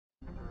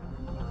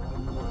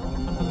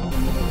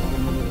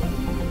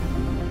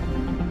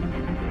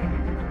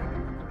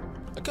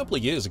A couple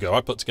of years ago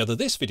I put together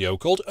this video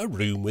called A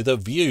Room with a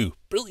View.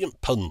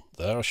 Brilliant pun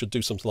there, I should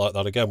do something like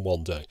that again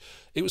one day.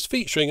 It was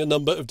featuring a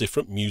number of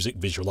different music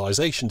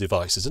visualization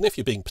devices, and if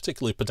you're being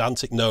particularly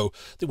pedantic, no,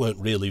 they weren't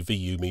really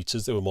VU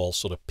meters, they were more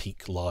sort of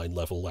peak line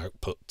level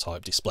output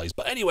type displays.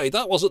 But anyway,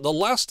 that wasn't the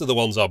last of the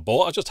ones I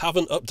bought, I just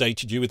haven't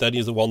updated you with any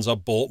of the ones I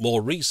bought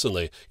more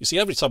recently. You see,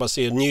 every time I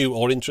see a new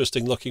or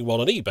interesting looking one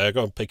on eBay, I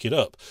go and pick it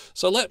up.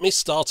 So let me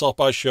start off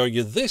by showing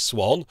you this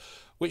one,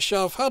 which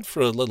I've had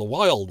for a little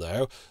while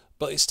now.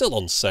 But it's still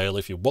on sale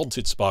if you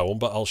wanted to buy one,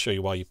 but I'll show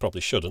you why you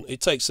probably shouldn't.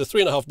 It takes a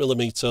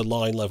 3.5mm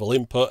line level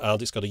input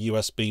and it's got a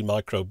USB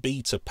micro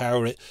B to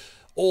power it.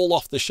 All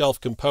off the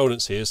shelf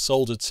components here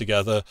soldered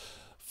together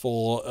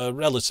for a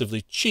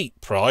relatively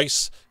cheap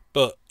price,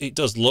 but it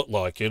does look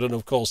like it, and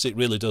of course it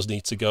really does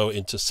need to go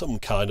into some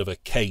kind of a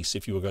case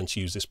if you were going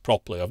to use this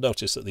properly. I've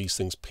noticed that these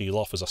things peel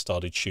off as I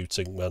started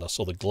shooting when I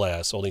saw the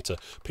glare, so I'll need to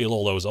peel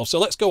all those off. So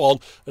let's go on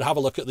and have a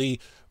look at the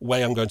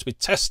way I'm going to be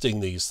testing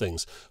these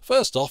things.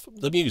 First off,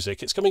 the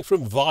music. It's coming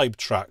from Vibe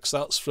Tracks.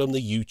 That's from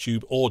the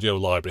YouTube audio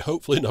library.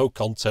 Hopefully no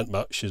content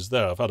matches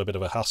there. I've had a bit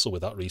of a hassle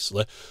with that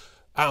recently.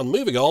 And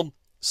moving on,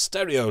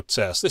 stereo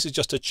test. This is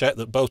just to check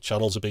that both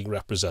channels are being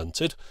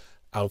represented.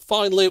 And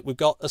finally, we've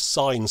got a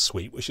sine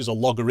sweep, which is a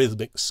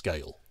logarithmic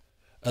scale.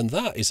 And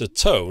that is a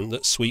tone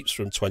that sweeps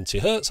from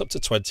 20 Hz up to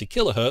 20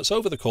 kHz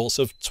over the course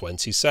of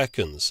 20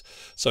 seconds.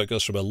 So it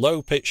goes from a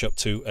low pitch up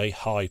to a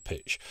high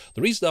pitch.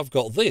 The reason I've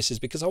got this is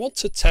because I want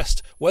to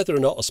test whether or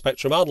not a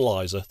spectrum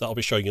analyzer that I'll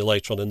be showing you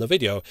later on in the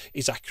video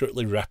is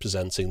accurately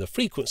representing the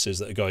frequencies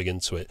that are going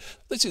into it.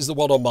 This is the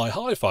one on my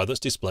hi-fi that's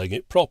displaying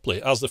it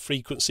properly. As the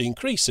frequency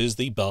increases,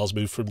 the bars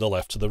move from the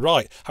left to the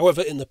right.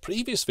 However, in the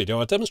previous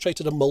video, I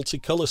demonstrated a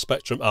multicolour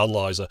spectrum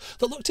analyzer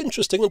that looked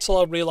interesting until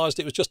I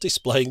realised it was just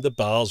displaying the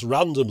bars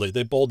randomly.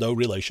 They bore no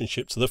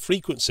relationship to the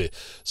frequency,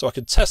 so I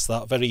can test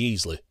that very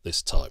easily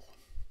this time.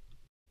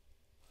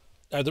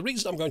 Now, the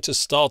reason I'm going to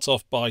start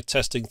off by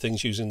testing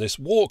things using this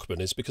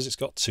Walkman is because it's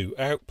got two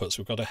outputs.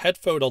 We've got a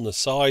headphone on the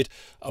side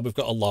and we've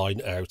got a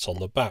line out on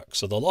the back.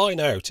 So the line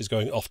out is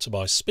going off to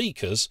my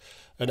speakers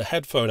and a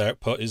headphone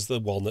output is the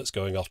one that's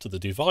going off to the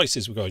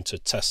devices we're going to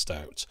test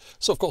out.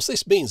 So of course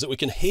this means that we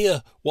can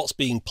hear what's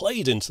being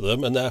played into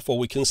them, and therefore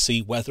we can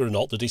see whether or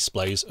not the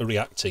displays are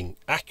reacting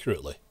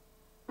accurately.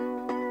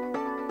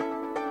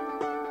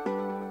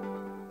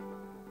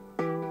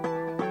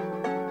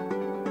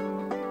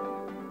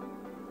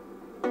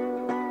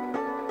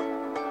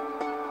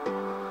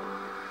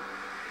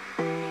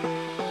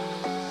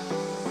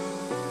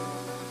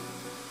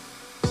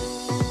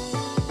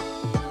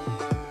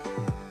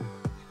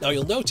 Now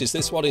you'll notice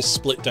this one is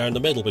split down the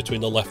middle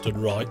between the left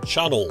and right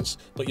channels,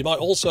 but you might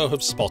also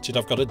have spotted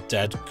I've got a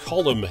dead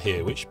column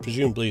here, which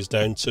presumably is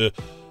down to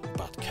a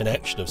bad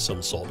connection of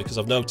some sort, because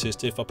I've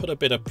noticed if I put a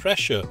bit of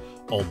pressure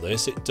on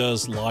this it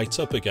does light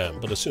up again,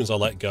 but as soon as I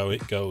let go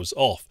it goes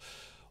off.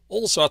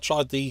 Also, I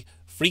tried the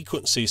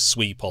frequency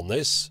sweep on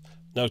this.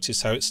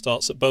 Notice how it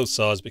starts at both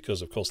sides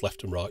because of course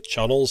left and right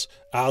channels,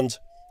 and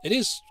it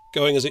is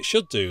going as it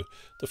should do.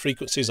 The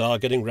frequencies are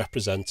getting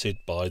represented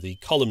by the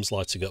columns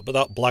lighting up, but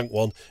that blank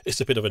one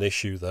is a bit of an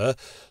issue there.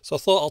 So I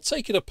thought I'll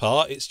take it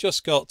apart. It's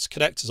just got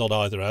connectors on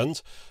either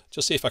end.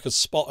 Just see if I could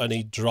spot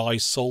any dry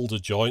solder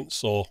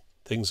joints or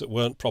things that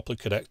weren't properly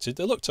connected.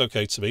 They looked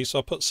okay to me, so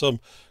I put some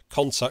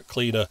contact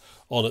cleaner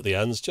on at the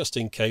ends just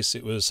in case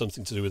it was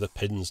something to do with the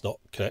pins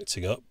not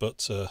connecting up,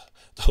 but I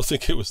don't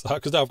think it was that,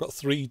 because now I've got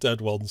 3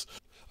 dead ones.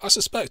 I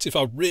suspect if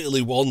I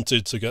really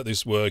wanted to get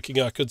this working,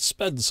 I could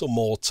spend some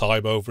more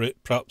time over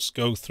it, perhaps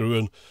go through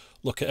and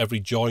look at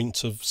every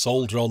joint of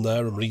solder on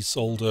there and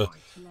resolder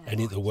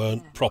any that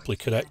weren't properly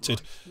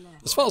connected.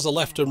 As far as the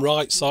left and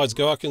right sides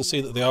go, I can see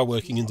that they are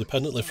working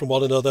independently from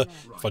one another.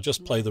 If I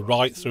just play the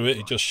right through it,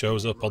 it just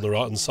shows up on the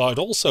right hand side.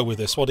 Also with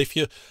this one, if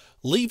you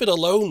leave it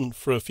alone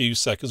for a few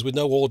seconds with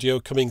no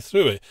audio coming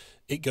through it,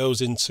 it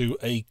goes into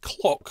a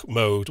clock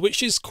mode,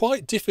 which is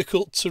quite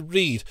difficult to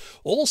read.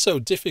 Also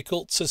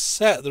difficult to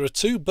set. There are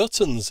 2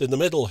 buttons in the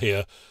middle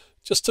here,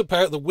 just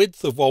about the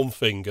width of one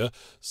finger,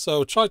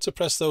 so trying to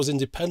press those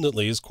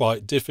independently is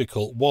quite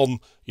difficult. One,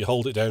 you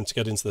hold it down to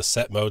get into the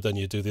set mode, then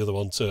you do the other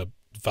one to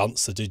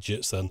advance the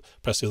digits, then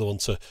press the other one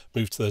to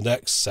move to the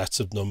next set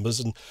of numbers,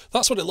 and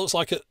that's what it looks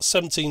like at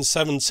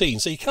 1717.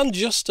 So you can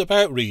just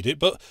about read it,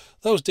 but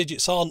those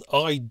digits aren't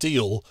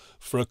ideal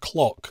for a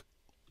clock.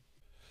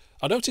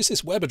 I noticed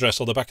this web address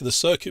on the back of the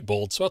circuit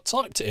board, so I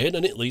typed it in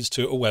and it leads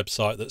to a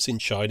website that's in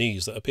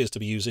Chinese that appears to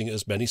be using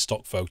as many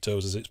stock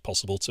photos as it's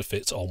possible to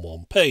fit on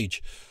one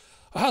page.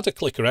 I had to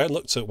click around,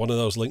 looked at one of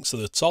those links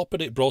at the top,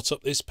 and it brought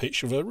up this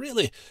picture of a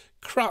really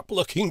crap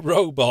looking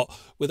robot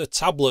with a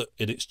tablet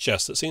in its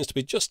chest that seems to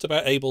be just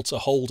about able to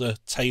hold a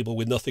table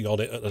with nothing on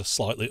it at a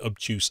slightly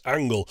obtuse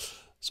angle.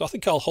 So I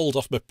think I'll hold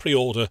off my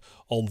pre-order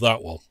on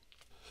that one.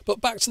 But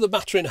back to the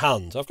matter in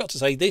hand. I've got to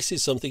say this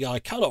is something I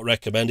cannot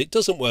recommend. It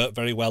doesn't work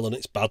very well and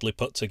it's badly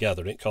put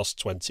together, and it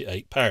costs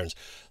 £28. I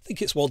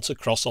think it's one to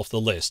cross off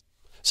the list.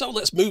 So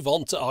let's move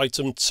on to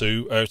item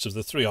 2 out of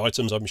the 3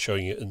 items I'm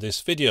showing you in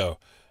this video.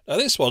 Now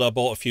this one I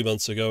bought a few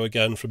months ago,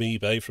 again from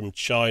eBay, from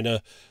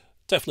China.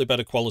 Definitely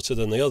better quality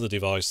than the other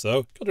device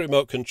though. Got a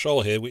remote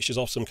control here which is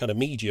off some kind of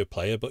media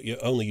player, but you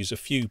only use a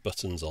few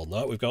buttons on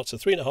that. We've got a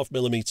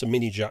 3.5mm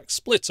mini jack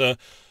splitter.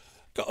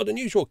 Got an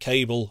unusual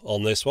cable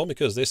on this one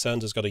because this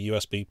end has got a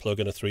USB plug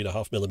and a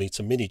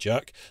 3.5mm mini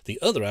jack. The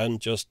other end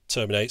just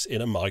terminates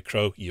in a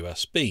micro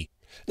USB.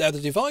 Now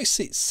the device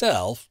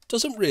itself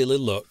doesn't really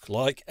look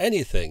like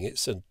anything.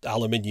 It's an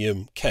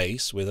aluminium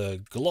case with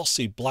a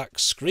glossy black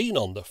screen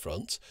on the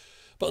front.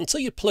 But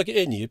until you plug it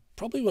in, you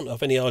probably wouldn't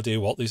have any idea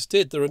what this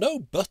did. There are no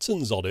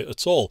buttons on it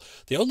at all.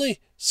 The only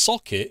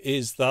socket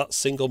is that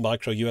single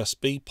micro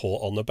USB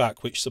port on the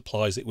back, which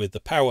supplies it with the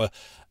power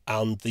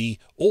and the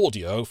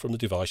audio from the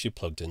device you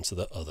plugged into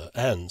the other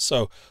end.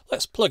 So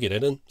let's plug it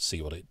in and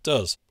see what it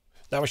does.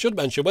 Now I should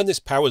mention, when this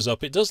powers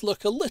up, it does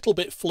look a little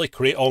bit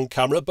flickery on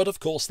camera, but of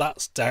course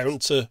that's down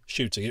to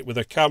shooting it with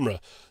a camera.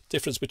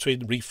 Difference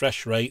between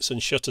refresh rates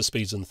and shutter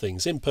speeds and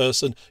things. In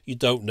person, you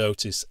don't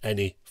notice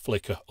any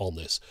flicker on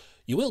this.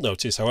 You will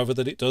notice, however,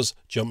 that it does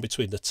jump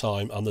between the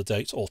time and the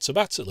date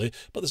automatically,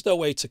 but there's no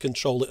way to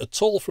control it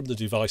at all from the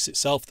device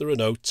itself. There are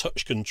no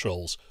touch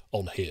controls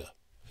on here.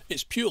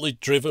 It's purely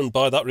driven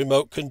by that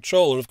remote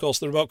control, and of course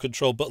the remote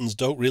control buttons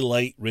don't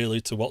relate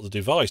really to what the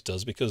device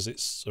does because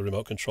it's a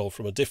remote control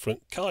from a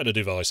different kind of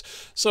device.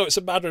 So it's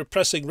a matter of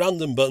pressing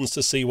random buttons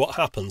to see what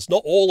happens.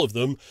 Not all of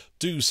them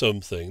do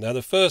something. Now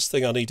the first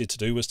thing I needed to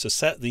do was to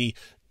set the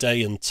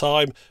day and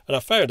time, and I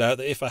found out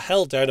that if I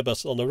held down a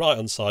button on the right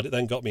hand side, it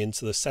then got me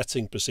into the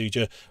setting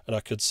procedure and I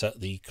could set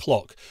the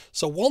clock.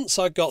 So once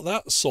I got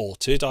that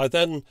sorted, I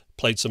then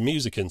played some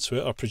music into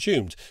it. I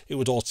presumed it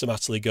would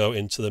automatically go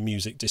into the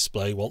music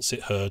display once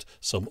it heard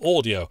some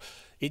audio.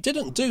 It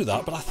didn't do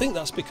that, but I think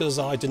that's because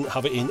I didn't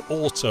have it in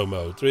auto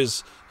mode. There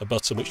is a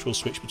button which will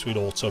switch between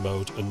auto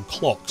mode and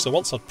clock, so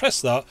once I'd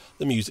pressed that,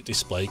 the music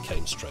display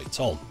came straight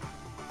on.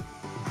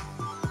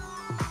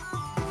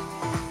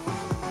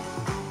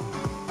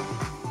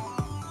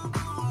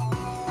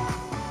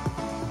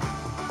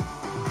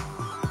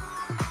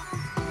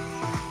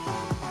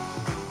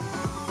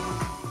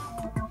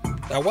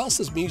 Now whilst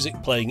there's music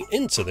playing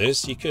into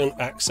this, you can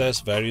access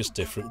various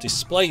different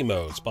display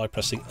modes by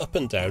pressing up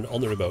and down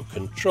on the remote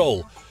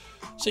control.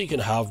 So you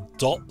can have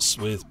dots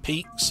with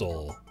peaks,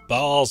 or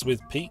bars with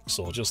peaks,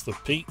 or just the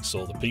peaks,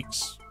 or the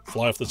peaks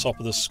fly off the top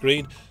of the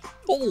screen.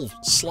 All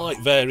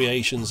slight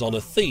variations on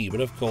a theme,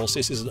 and of course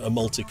this isn't a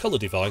multicolour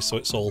device, so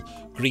it's all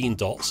green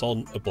dots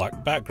on a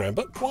black background,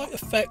 but quite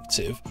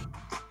effective.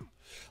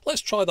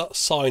 Let's try that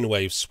sine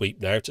wave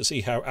sweep now to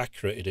see how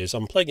accurate it is.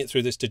 I'm playing it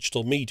through this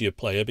digital media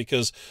player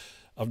because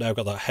I've now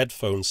got that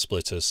headphone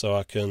splitter, so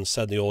I can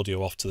send the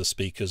audio off to the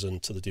speakers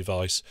and to the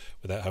device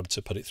without having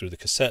to put it through the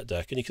cassette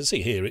deck. And you can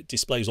see here it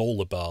displays all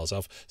the bars.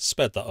 I've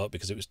sped that up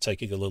because it was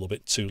taking a little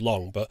bit too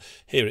long, but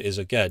here it is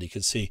again. You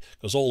can see it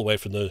goes all the way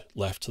from the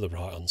left to the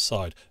right hand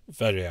side.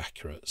 Very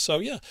accurate. So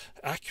yeah,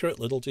 accurate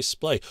little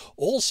display.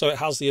 Also it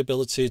has the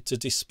ability to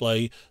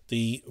display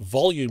the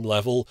volume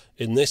level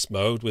in this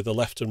mode with the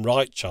left and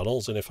right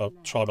channels, and if I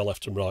try my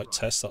left and right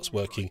test, that's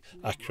working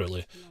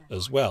accurately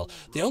as well.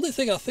 The only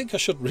thing I think I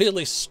should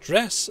really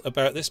stress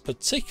about this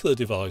particular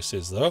device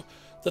is though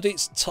that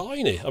it's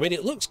tiny. I mean,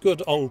 it looks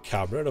good on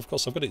camera, and of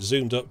course I've got it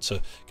zoomed up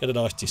to get a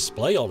nice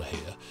display on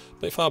here,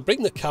 but if I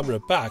bring the camera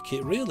back,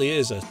 it really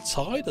is a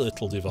tiny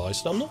little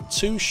device, and I'm not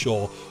too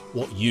sure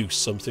what use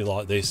something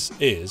like this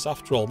is.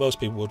 After all, most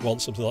people would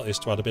want something like this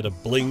to add a bit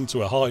of bling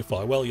to a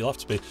hi-fi. Well, you'll have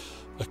to be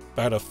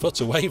about a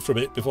foot away from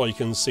it before you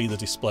can see the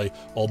display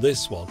on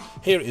this one.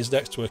 Here it is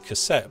next to a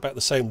cassette, about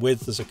the same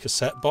width as a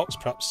cassette box,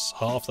 perhaps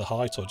half the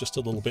height or just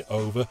a little bit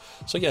over.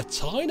 So yeah,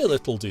 tiny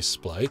little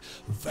display,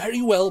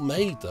 very well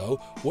made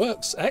though,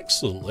 works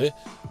excellently,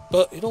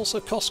 but it also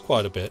costs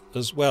quite a bit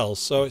as well,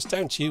 so it's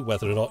down to you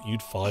whether or not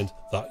you'd find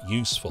that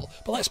useful.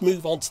 But let's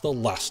move on to the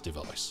last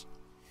device.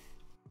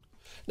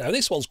 Now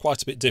this one's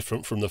quite a bit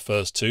different from the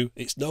first two.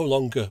 It's no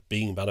longer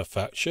being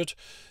manufactured.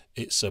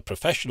 It's a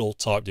professional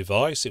type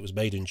device. It was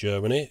made in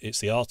Germany.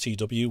 It's the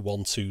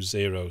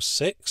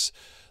RTW1206.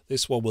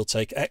 This one will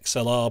take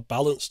XLR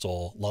balanced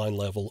or line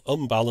level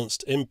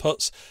unbalanced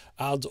inputs,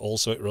 and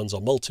also it runs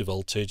on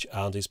multi-voltage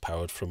and is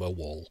powered from a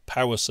wall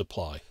power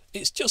supply.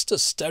 It's just a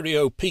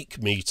stereo peak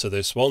meter,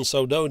 this one,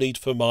 so no need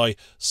for my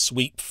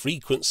sweep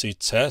frequency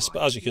test,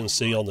 but as you can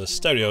see on the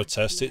stereo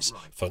test, it's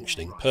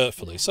functioning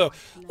perfectly. So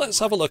let's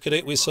have a look at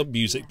it with some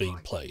music being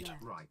played.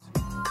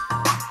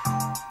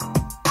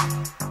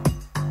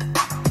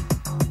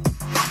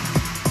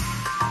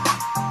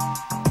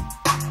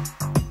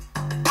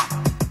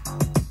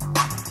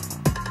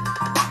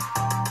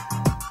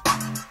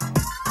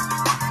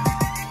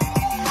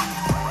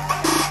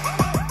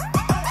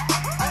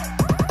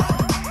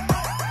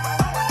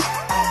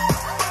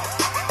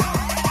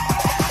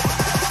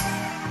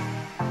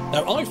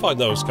 Now I find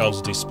those kinds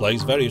of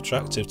displays very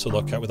attractive to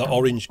look at with that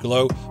orange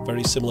glow,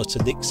 very similar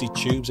to Nixie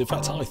tubes. In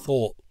fact, I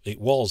thought it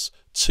was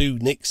two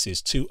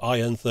Nixies, two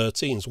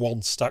IN13s,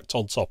 one stacked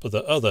on top of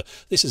the other.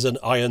 This is an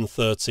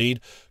IN13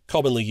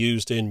 commonly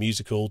used in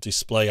musical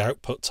display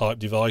output type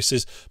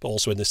devices, but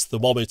also in this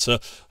thermometer.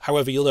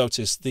 However, you'll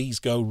notice these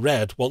go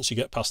red once you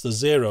get past the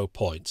 0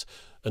 point.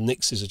 And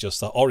Nixies are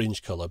just that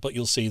orange colour, but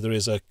you'll see there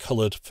is a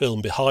coloured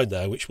film behind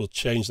there which will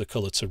change the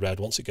colour to red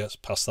once it gets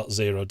past that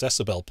 0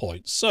 decibel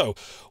point. So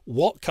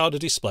what kind of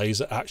displays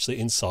are actually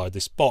inside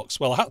this box?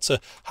 Well, I had to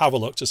have a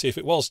look to see if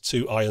it was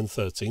two Iron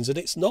 13s, and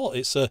it's not.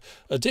 It's a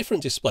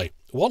different display,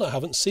 one I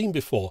haven't seen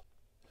before.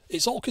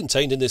 It's all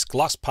contained in this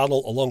glass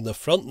panel along the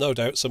front, no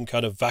doubt some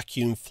kind of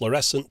vacuum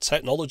fluorescent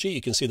technology.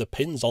 You can see the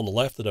pins on the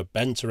left that are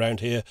bent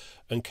around here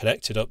and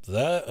connected up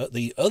there. At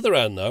the other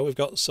end now, we've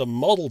got some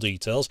model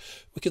details.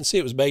 We can see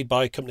it was made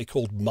by a company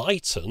called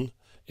metre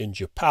in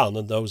Japan,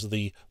 and those are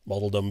the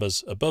model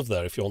numbers above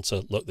there if you want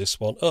to look this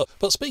one up.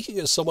 But speaking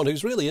as someone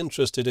who's really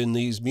interested in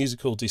these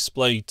musical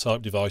display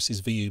type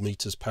devices, VU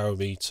meters, power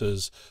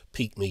meters,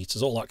 peak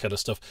meters, all that kind of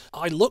stuff,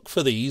 I look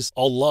for these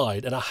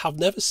online and I have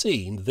never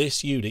seen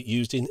this unit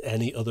used in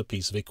any other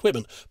piece of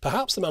equipment.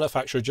 Perhaps the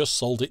manufacturer just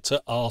sold it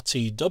to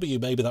RTW,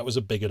 maybe that was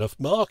a big enough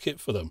market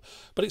for them.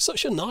 But it's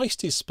such a nice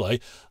display.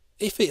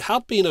 If it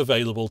had been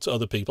available to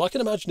other people, I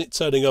can imagine it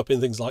turning up in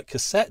things like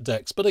cassette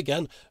decks, but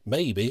again,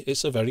 maybe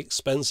it's a very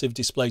expensive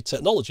display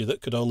technology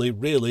that could only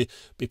really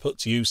be put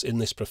to use in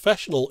this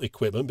professional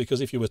equipment,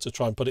 because if you were to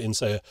try and put it in,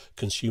 say, a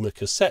consumer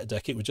cassette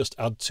deck, it would just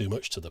add too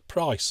much to the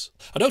price.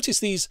 I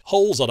noticed these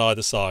holes on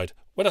either side.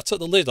 When I took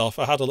the lid off,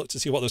 I had a look to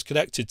see what it was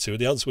connected to, and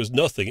the answer was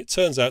nothing. It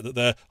turns out that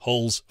they're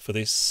holes for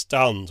this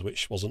stand,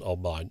 which wasn't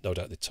on mine. No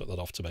doubt they took that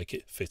off to make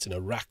it fit in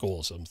a rack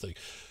or something.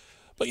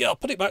 But yeah, I'll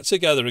put it back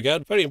together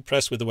again. Very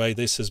impressed with the way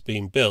this has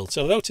been built.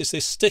 And I noticed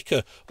this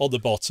sticker on the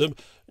bottom,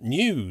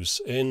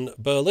 News in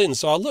Berlin.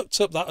 So I looked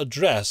up that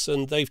address,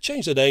 and they've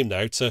changed the name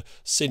now to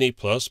Cine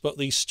Plus, but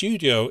the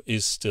studio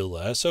is still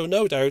there. So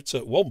no doubt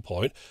at one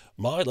point,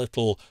 my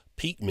little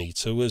peak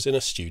meter was in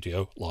a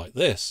studio like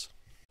this.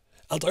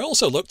 And I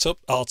also looked up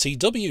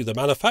RTW, the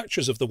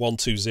manufacturers of the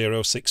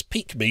 1206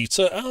 peak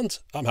meter, and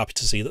I'm happy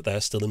to see that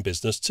they're still in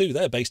business too.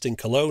 They're based in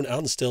Cologne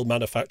and still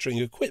manufacturing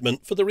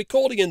equipment for the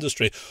recording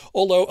industry,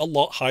 although a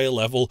lot higher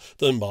level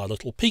than my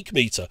little peak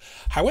meter.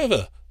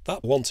 However,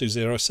 that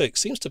 1206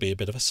 seems to be a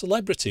bit of a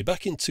celebrity.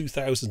 Back in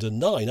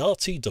 2009,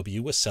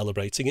 RTW was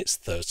celebrating its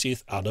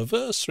 30th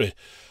anniversary.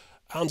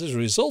 And as a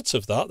result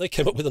of that, they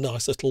came up with a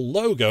nice little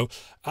logo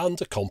and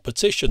a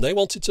competition. They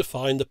wanted to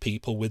find the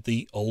people with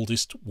the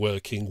oldest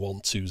working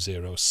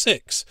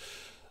 1206.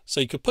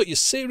 So you could put your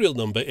serial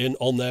number in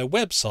on their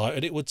website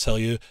and it would tell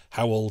you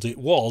how old it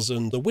was,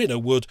 and the winner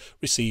would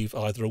receive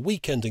either a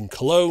weekend in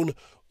Cologne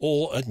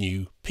or a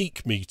new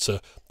peak meter.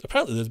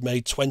 Apparently they'd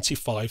made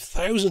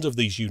 25,000 of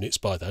these units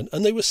by then,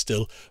 and they were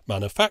still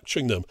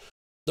manufacturing them.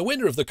 The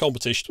winner of the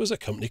competition was a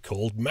company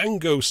called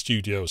Mango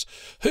Studios,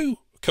 who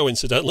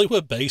coincidentally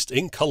were based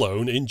in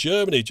Cologne in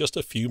Germany, just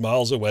a few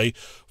miles away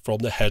from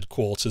the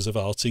headquarters of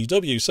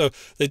RTW. So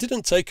they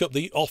didn't take up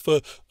the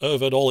offer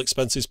of an all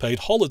expenses paid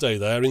holiday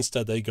there.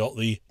 Instead, they got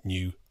the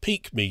new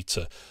peak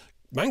meter.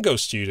 Mango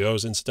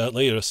Studios,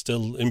 incidentally, are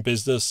still in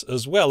business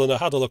as well, and I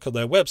had a look on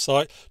their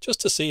website just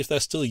to see if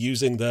they're still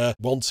using their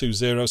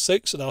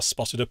 1206, and I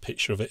spotted a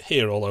picture of it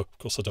here, although of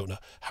course I don't know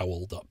how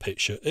old that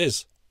picture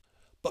is.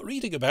 But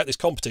reading about this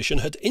competition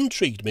had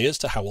intrigued me as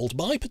to how old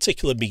my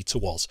particular meter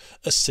was.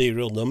 A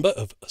serial number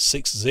of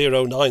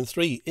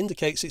 6093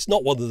 indicates it's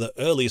not one of the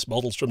earliest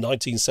models from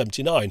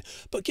 1979,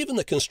 but given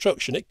the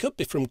construction it could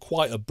be from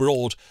quite a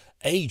broad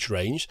age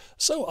range,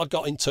 so I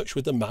got in touch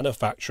with the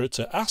manufacturer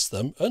to ask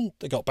them, and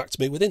they got back to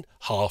me within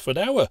half an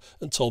hour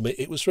and told me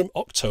it was from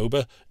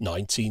October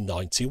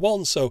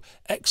 1991, so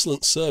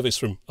excellent service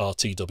from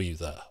RTW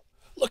there.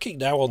 Looking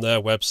now on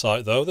their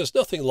website though, there's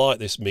nothing like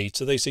this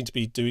meter. They seem to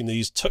be doing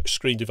these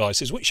touchscreen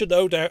devices, which are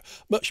no doubt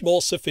much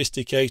more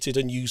sophisticated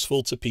and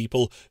useful to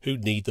people who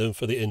need them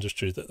for the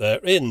industry that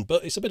they're in.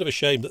 But it's a bit of a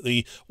shame that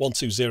the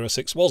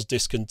 1206 was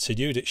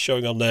discontinued. It's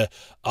showing on their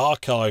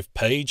archive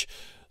page.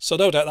 So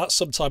no doubt that's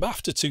sometime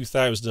after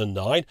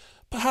 2009.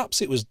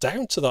 Perhaps it was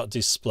down to that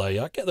display.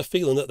 I get the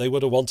feeling that they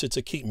would have wanted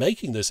to keep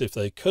making this if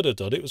they could have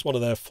done. It was one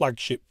of their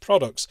flagship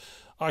products.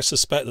 I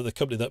suspect that the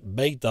company that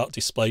made that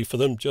display for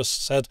them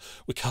just said,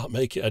 we can't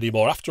make it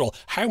anymore. After all,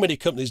 how many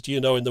companies do you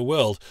know in the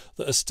world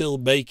that are still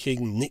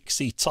making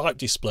Nixie type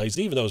displays?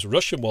 Even those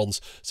Russian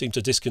ones seem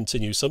to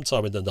discontinue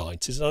sometime in the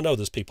 90s. And I know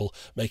there's people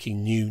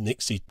making new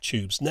Nixie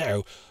tubes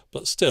now,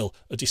 but still,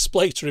 a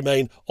display to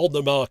remain on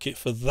the market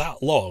for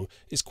that long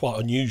is quite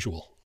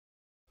unusual.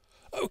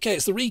 Okay,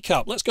 it's the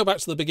recap. Let's go back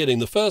to the beginning.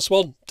 The first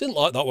one, didn't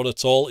like that one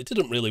at all. It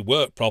didn't really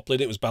work properly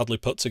and it was badly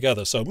put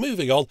together. So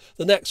moving on,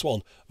 the next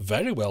one,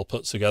 very well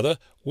put together,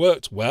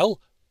 worked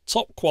well,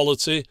 top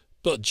quality,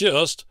 but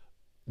just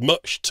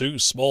much too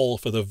small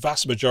for the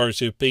vast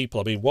majority of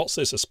people. I mean, what's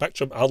this, a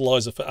spectrum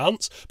analyzer for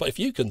ants? But if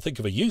you can think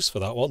of a use for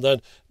that one,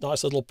 then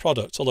nice little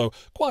product, although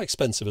quite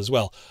expensive as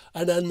well.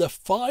 And then the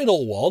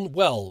final one,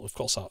 well, of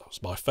course, that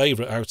was my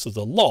favourite out of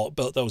the lot,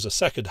 but those are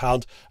second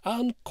hand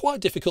and quite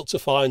difficult to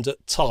find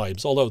at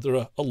times, although there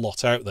are a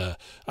lot out there,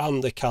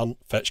 and they can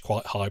fetch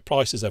quite high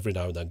prices every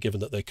now and then, given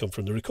that they come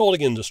from the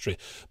recording industry.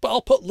 But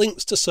I'll put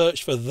links to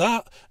search for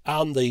that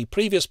and the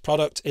previous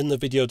product in the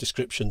video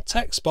description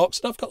text box,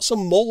 and I've got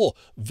some more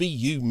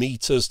VU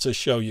meters to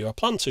show you. I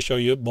planned to show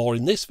you more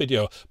in this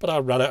video, but I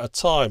ran out of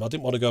time. I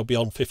didn't want to go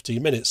beyond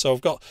 15 minutes, so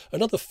I've got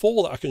another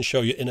 4 that I can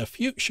show you in a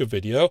future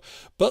video,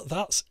 but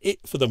that's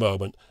it for the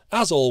moment.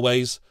 As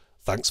always,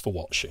 thanks for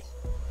watching.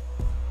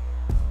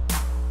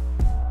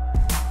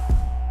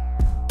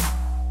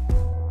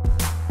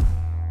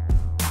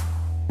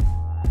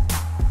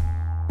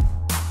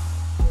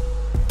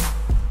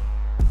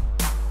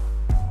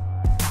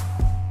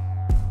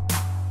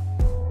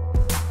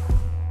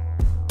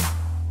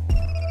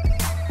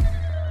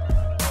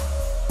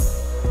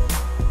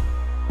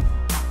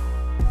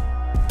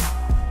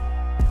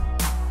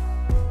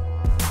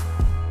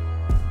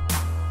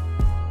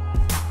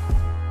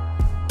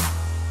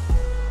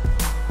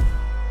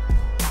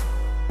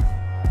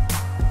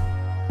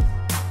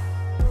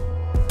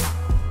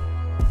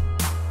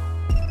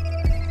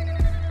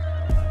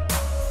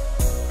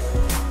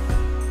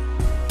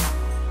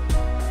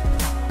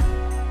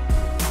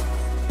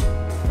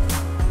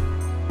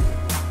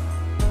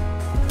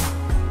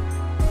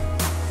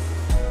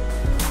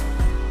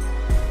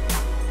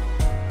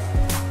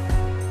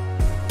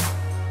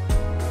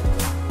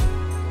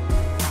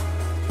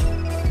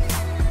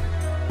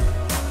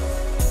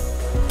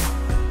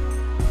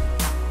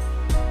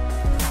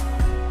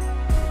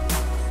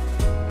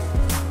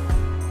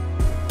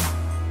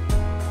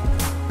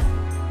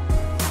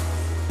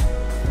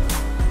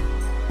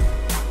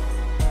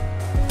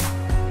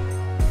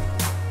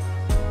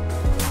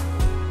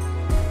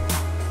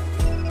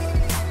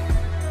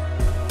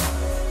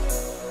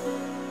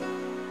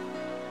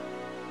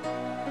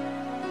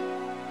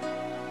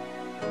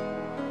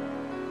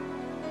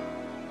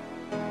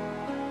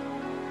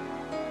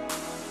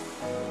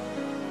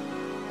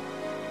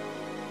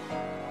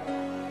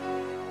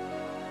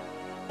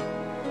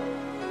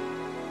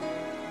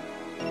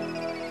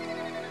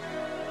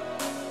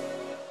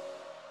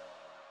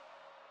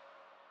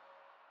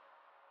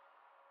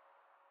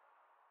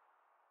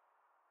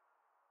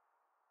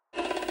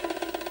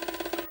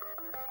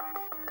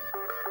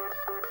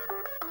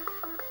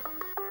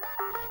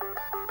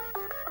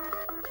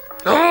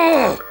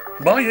 Ah!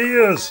 My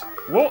ears!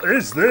 What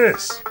is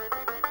this?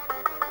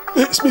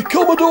 It's me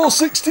Commodore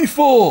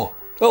 64.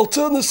 I'll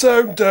turn the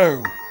sound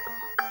down.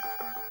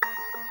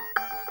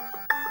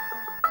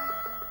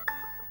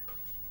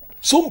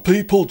 Some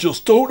people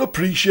just don't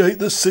appreciate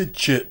the SID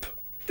chip.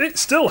 It's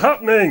still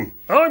happening!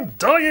 I'm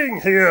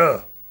dying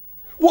here!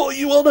 What are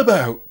you on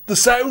about? The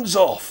sound's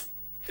off.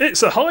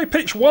 It's a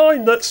high-pitched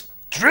whine that's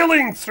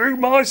drilling through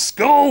my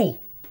skull!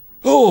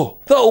 Oh,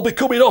 that'll be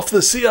coming off the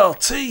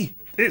CRT.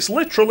 It's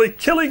literally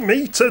killing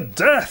me to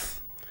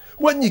death!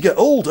 When you get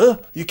older,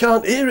 you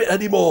can't hear it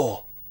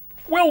anymore.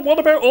 Well, what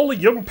about all the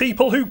young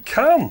people who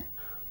can?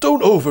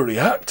 Don't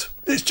overreact.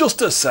 It's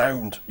just a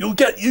sound. You'll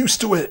get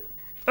used to it.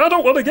 I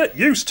don't want to get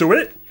used to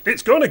it.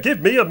 It's going to give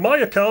me a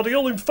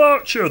myocardial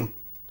infarction.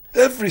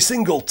 Every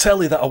single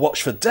telly that I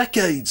watched for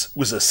decades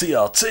was a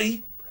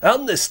CRT,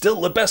 and they're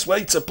still the best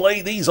way to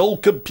play these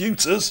old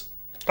computers.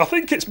 I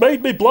think it's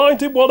made me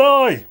blind in one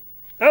eye.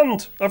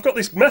 And I've got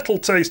this metal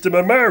taste in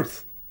my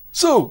mouth.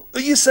 So, are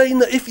you saying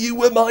that if you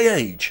were my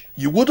age,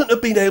 you wouldn't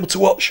have been able to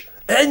watch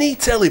any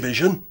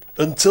television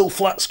until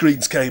flat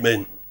screens came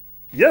in?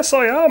 Yes,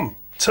 I am.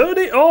 Turn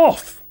it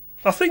off.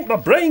 I think my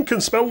brain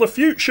can smell the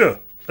future.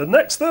 And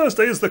next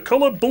Thursday is the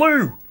colour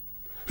blue.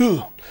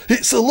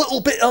 It's a little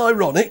bit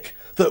ironic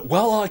that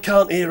while I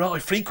can't hear high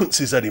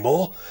frequencies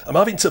anymore, I'm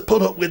having to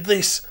put up with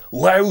this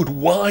loud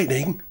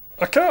whining.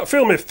 I can't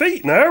feel my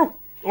feet now.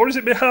 Or is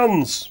it my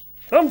hands?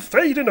 I'm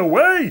fading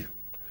away.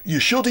 You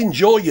should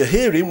enjoy your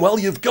hearing while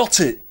you've got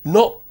it,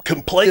 not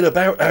complain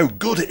about how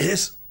good it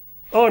is.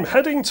 I'm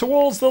heading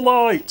towards the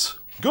light.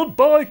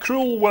 Goodbye,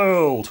 cruel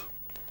world.